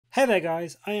Hey there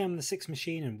guys, I am the Six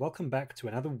Machine and welcome back to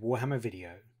another Warhammer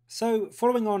video. So,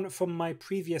 following on from my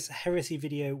previous Heresy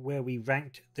video where we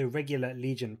ranked the regular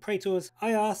Legion Praetors,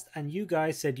 I asked and you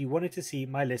guys said you wanted to see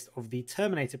my list of the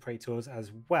Terminator Praetors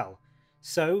as well.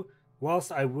 So,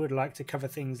 whilst I would like to cover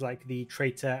things like the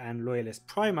Traitor and Loyalist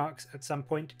Primarchs at some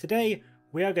point, today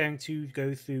we are going to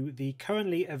go through the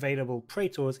currently available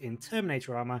Praetors in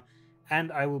Terminator armour,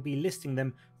 and I will be listing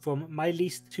them from my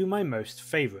least to my most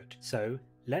favourite. So,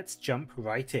 let's jump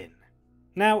right in.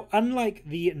 Now, unlike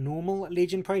the normal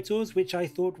Legion Praetors, which I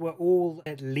thought were all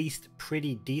at least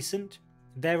pretty decent,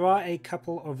 there are a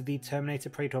couple of the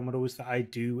Terminator Praetor models that I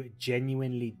do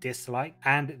genuinely dislike,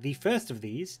 and the first of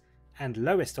these, and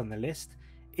lowest on the list,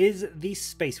 is the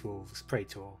Space Wolves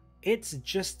Praetor. It's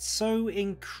just so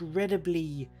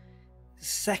incredibly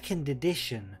second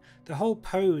edition. The whole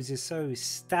pose is so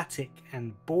static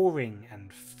and boring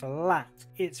and flat.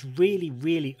 It's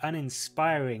really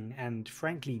uninspiring and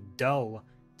frankly dull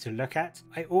to look at.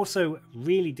 I also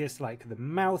really dislike the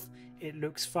mouth. It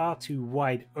looks far too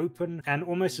wide open and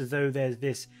almost as though there's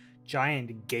this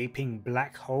giant gaping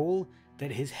black hole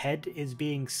that his head is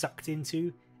being sucked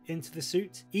into the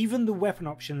suit. Even the weapon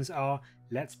options are,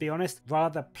 let's be honest,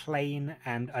 rather plain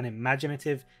and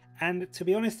unimaginative. And to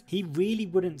be honest, he really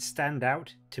wouldn't stand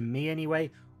out, to me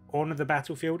anyway, on the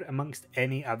battlefield amongst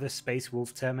any other Space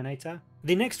Wolf Terminator.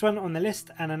 The next one on the list,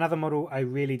 and another model I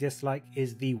really dislike,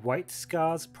 is the White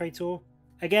Scars Praetor.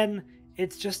 Again,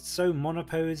 it's just so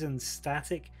monopose and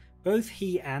static. Both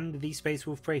he and the Space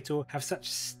Wolf Praetor have such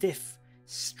stiff,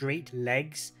 straight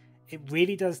legs. It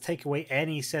really does take away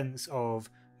any sense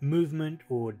of movement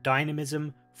or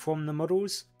dynamism from the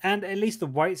models, and at least the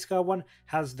White Scar one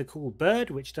has the cool bird,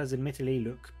 which does admittedly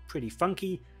look pretty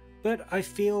funky, but I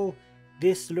feel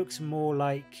this looks more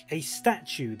like a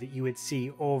statue that you would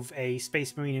see of a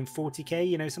Space Marine in 40k,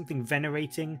 you know, something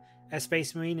venerating a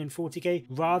Space Marine in 40k,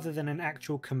 rather than an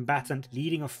actual combatant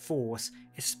leading a force,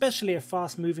 especially a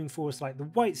fast moving force like the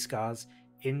White Scars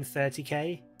in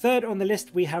 30k. Third on the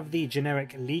list we have the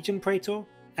generic Legion Praetor.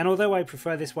 And although I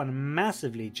prefer this one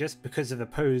massively just because of the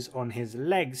pose on his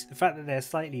legs, the fact that they're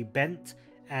slightly bent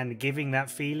and giving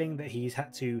that feeling that he's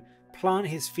had to plant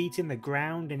his feet in the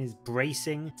ground and is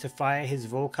bracing to fire his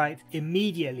Volkite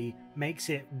immediately makes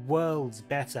it worlds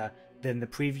better than the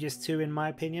previous two in my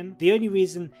opinion. The only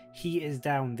reason he is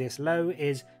down this low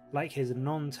is, like his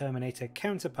non-Terminator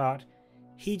counterpart,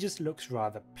 he just looks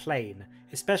rather plain,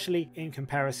 especially in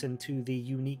comparison to the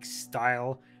unique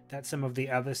style that some of the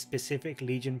other specific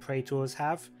Legion Praetors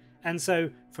have. And so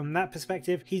from that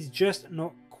perspective, he's just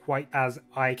not quite as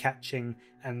eye-catching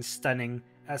and stunning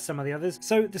as some of the others.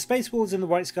 So the Space Wolves and the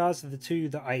White Scars are the two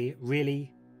that I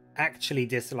really actually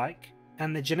dislike,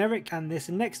 and the generic and this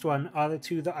next one are the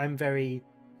two that I'm very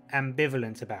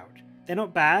ambivalent about. They're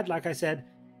not bad, like I said,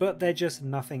 but they're just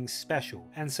nothing special.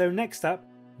 And so next up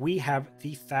we have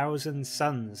the Thousand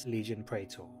Suns Legion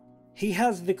Praetor. He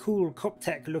has the cool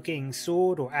Coptech looking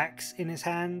sword or axe in his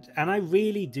hand, and I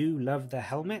really do love the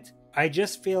helmet. I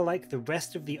just feel like the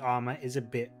rest of the armour is a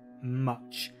bit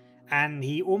much, and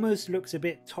he almost looks a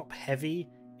bit top heavy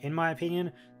in my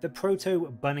opinion. The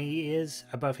proto bunny ears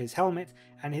above his helmet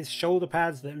and his shoulder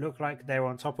pads that look like they're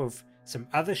on top of some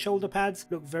other shoulder pads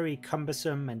look very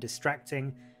cumbersome and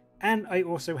distracting. And I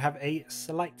also have a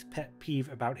slight pet peeve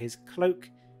about his cloak,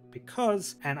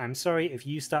 because, and I'm sorry if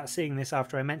you start seeing this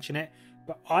after I mention it,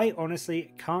 but I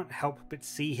honestly can't help but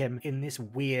see him in this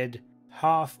weird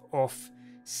half off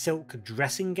silk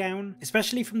dressing gown.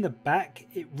 Especially from the back,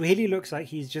 it really looks like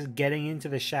he's just getting into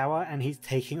the shower and he's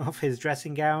taking off his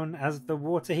dressing gown as the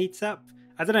water heats up.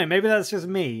 I don't know, maybe that's just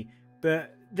me,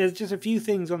 but there's just a few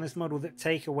things on this model that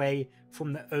take away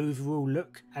from the overall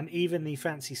look, and even the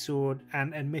fancy sword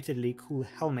and admittedly cool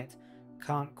helmet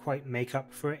can't quite make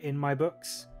up for it in my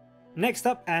books. Next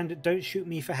up, and don't shoot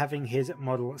me for having his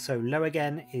model so low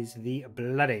again, is the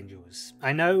Blood Angels.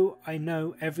 I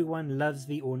know everyone loves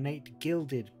the ornate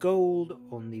gilded gold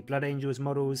on the Blood Angels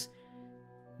models.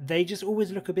 They just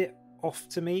always look a bit off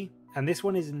to me, and this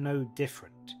one is no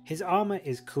different. His armor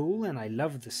is cool and I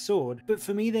love the sword, but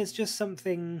for me there's just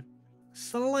something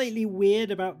slightly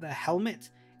weird about the helmet.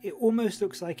 It almost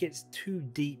looks like it's too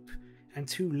deep and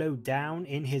too low down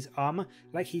in his armor,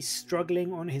 like he's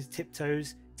struggling on his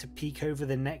tiptoes to peek over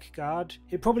the neck guard.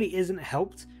 It probably isn't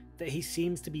helped that he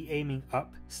seems to be aiming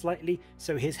up slightly,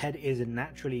 so his head is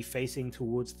naturally facing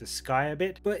towards the sky a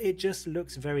bit, but it just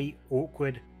looks very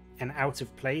awkward and out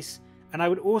of place. And I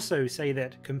would also say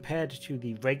that compared to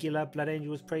the regular Blood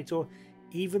Angels Praetor,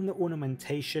 even the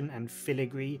ornamentation and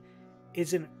filigree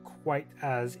isn't quite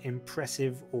as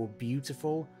impressive or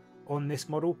beautiful on this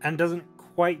model, and doesn't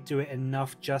quite do it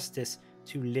enough justice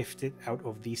to lift it out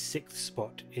of the 6th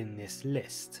spot in this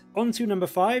list. On to number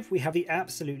 5, we have the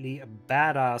absolutely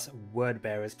badass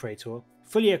Wordbearer's Praetor,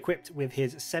 fully equipped with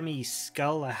his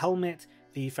semi-skull helmet,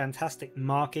 the fantastic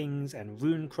markings and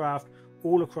runecraft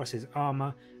all across his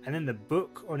armour, and then the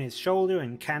book on his shoulder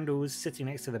and candles sitting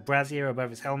next to the brazier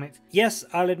above his helmet. Yes,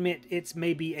 I'll admit it's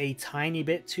maybe a tiny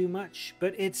bit too much,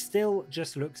 but it still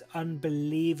just looks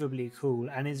unbelievably cool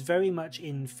and is very much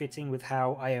in fitting with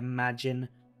how I imagine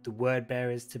the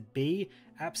Wordbearers to be,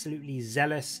 absolutely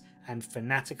zealous and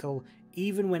fanatical,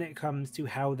 even when it comes to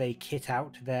how they kit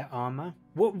out their armour.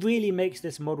 What really makes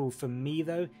this model for me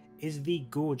though is the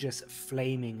gorgeous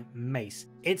flaming mace.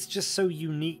 It's just so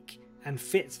unique and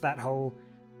fits that whole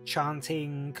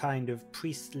chanting kind of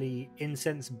priestly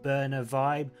incense burner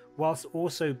vibe, whilst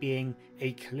also being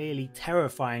a clearly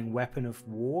terrifying weapon of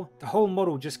war. The whole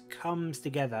model just comes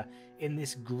together in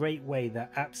this great way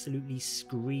that absolutely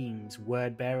screams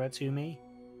Wordbearer to me.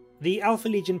 The Alpha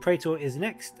Legion Praetor is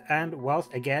next, and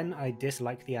whilst again I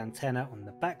dislike the antenna on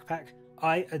the backpack,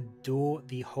 I adore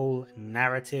the whole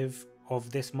narrative of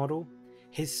this model.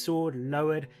 His sword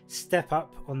lowered, step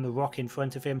up on the rock in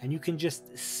front of him, and you can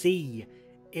just see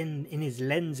in his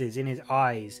lenses, in his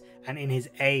eyes, and in his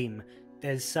aim,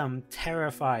 there's some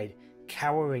terrified,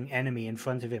 cowering enemy in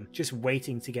front of him, just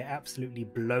waiting to get absolutely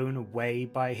blown away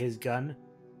by his gun.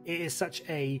 It is such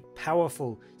a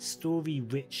powerful,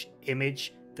 story-rich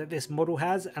image that this model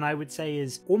has, and I would say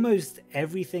is almost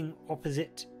everything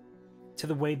opposite to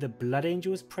the way the Blood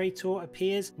Angel's Praetor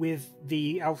appears, with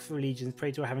the Alpha Legion's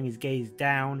Praetor having his gaze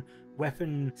down,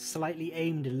 weapon slightly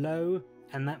aimed low,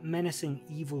 and that menacing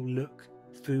evil look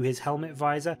through his helmet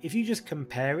visor. If you just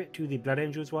compare it to the Blood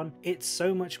Angel's one, it's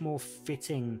so much more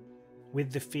fitting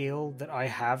with the feel that I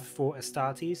have for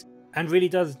Astartes, and really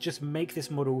does just make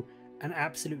this model an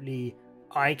absolutely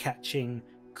eye-catching,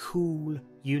 cool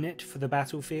unit for the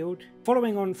battlefield.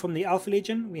 Following on from the Alpha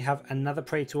Legion, we have another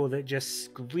Praetor that just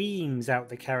screams out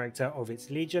the character of its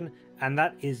Legion, and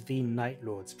that is the Night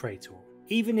Lord's Praetor.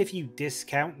 Even if you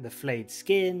discount the flayed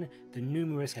skin, the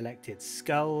numerous collected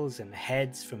skulls and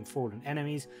heads from fallen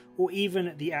enemies, or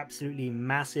even the absolutely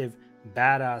massive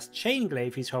badass chain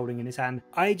glaive he's holding in his hand,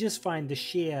 I just find the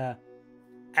sheer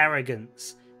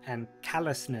arrogance and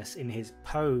callousness in his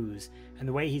pose and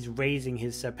the way he's raising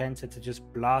his serpenter to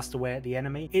just blast away at the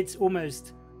enemy. It's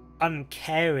almost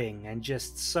uncaring and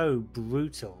just so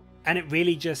brutal, and it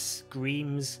really just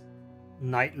screams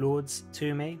Night Lords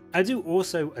to me. I do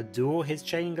also adore his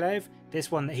chain glaive. This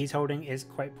one that he's holding is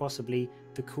quite possibly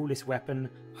the coolest weapon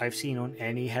I've seen on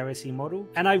any Heresy model,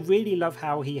 and I really love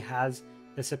how he has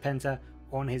the serpenter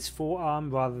on his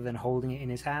forearm rather than holding it in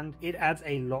his hand. It adds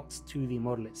a lot to the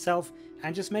model itself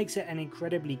and just makes it an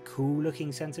incredibly cool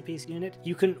looking centerpiece unit.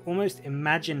 You can almost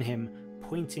imagine him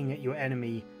pointing at your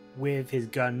enemy with his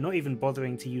gun, not even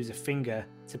bothering to use a finger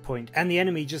to point, and the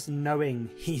enemy just knowing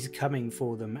he's coming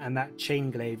for them and that chain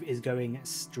glaive is going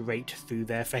straight through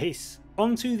their face.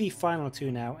 On to the final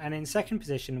two now, and in second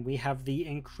position we have the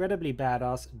incredibly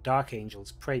badass Dark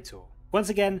Angel's Praetor. Once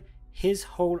again, his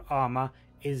whole armor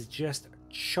is just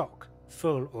chock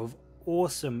full of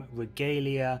awesome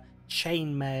regalia,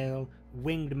 chainmail,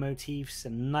 winged motifs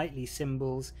and knightly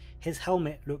symbols. His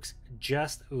helmet looks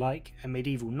just like a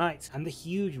medieval knight, and the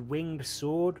huge winged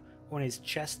sword on his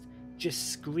chest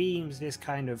just screams this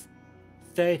kind of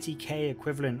 30k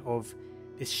equivalent of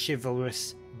this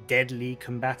chivalrous, deadly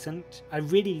combatant. I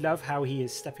really love how he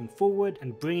is stepping forward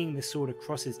and bringing the sword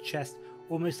across his chest,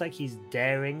 almost like he's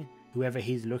daring whoever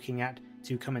he's looking at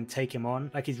to come and take him on.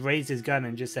 Like he's raised his gun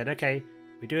and just said, okay,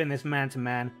 we're doing this man to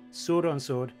man, sword on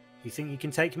sword. You think you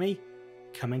can take me?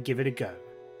 Come and give it a go.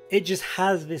 It just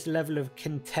has this level of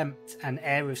contempt and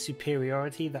air of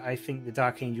superiority that I think the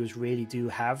Dark Angels really do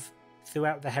have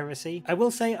throughout the Heresy. I will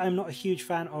say I'm not a huge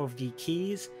fan of the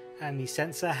keys and the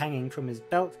sensor hanging from his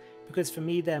belt, because for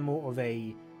me they're more of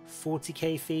a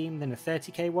 40k theme than a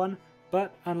 30k one,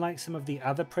 but unlike some of the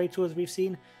other Praetors we've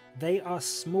seen, they are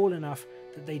small enough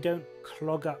that they don't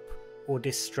clog up or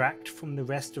distract from the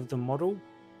rest of the model,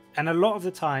 and a lot of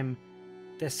the time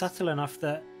they're subtle enough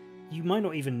that you might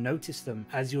not even notice them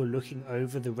as you're looking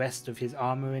over the rest of his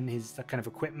armor and his kind of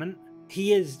equipment.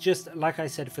 He is just, like I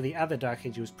said for the other Dark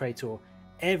Angels Praetor,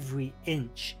 every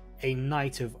inch a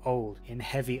knight of old in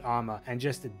heavy armor and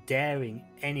just daring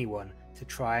anyone to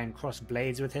try and cross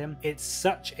blades with him. It's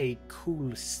such a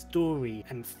cool story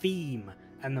and theme,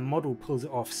 and the model pulls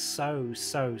it off so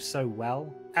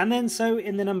well. And then so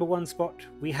in the number one spot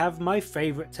we have my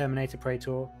favorite Terminator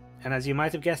Praetor, and as you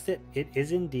might have guessed it, it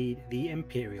is indeed the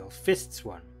Imperial Fists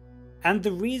one. And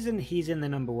the reason he's in the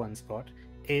number one spot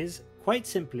is Quite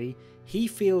simply, he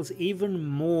feels even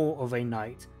more of a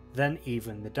knight than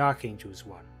even the Dark Angel's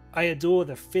one. I adore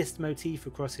the fist motif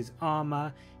across his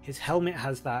armour. His helmet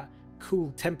has that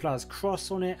cool Templar's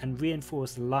cross on it and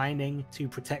reinforced lining to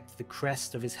protect the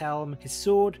crest of his helm. His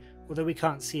sword, although we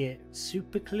can't see it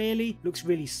super clearly, looks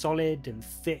really solid and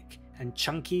thick and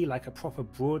chunky like a proper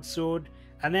broadsword.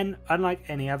 And then, unlike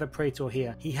any other praetor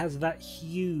here, he has that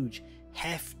huge,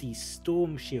 hefty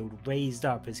storm shield raised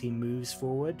up as he moves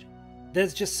forward.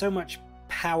 There's just so much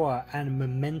power and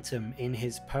momentum in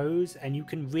his pose, and you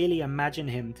can really imagine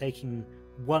him taking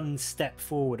one step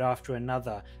forward after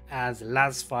another as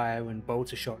lasfire and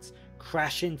bolter shots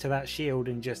crash into that shield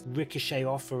and just ricochet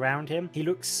off around him. He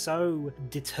looks so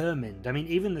determined. I mean,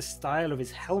 even the style of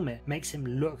his helmet makes him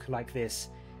look like this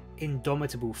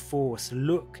indomitable force,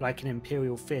 look like an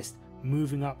imperial fist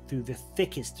moving up through the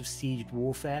thickest of sieged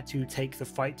warfare to take the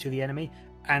fight to the enemy.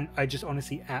 And I just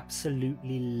honestly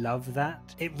absolutely love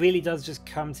that. It really does just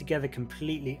come together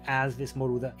completely as this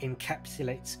model that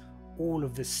encapsulates all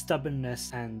of the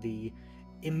stubbornness and the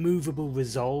immovable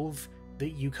resolve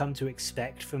that you come to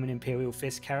expect from an Imperial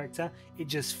Fist character. It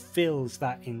just fills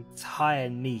that entire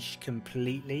niche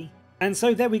completely. And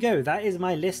so there we go, that is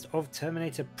my list of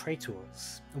Terminator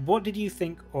Praetors. What did you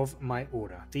think of my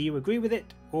order? Do you agree with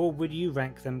it, or would you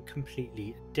rank them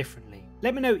completely differently?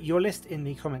 Let me know your list in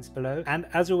the comments below, and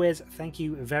as always, thank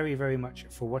you very much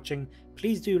for watching.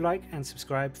 Please do like and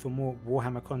subscribe for more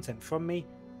Warhammer content from me,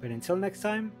 but until next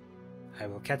time, I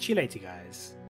will catch you later, guys.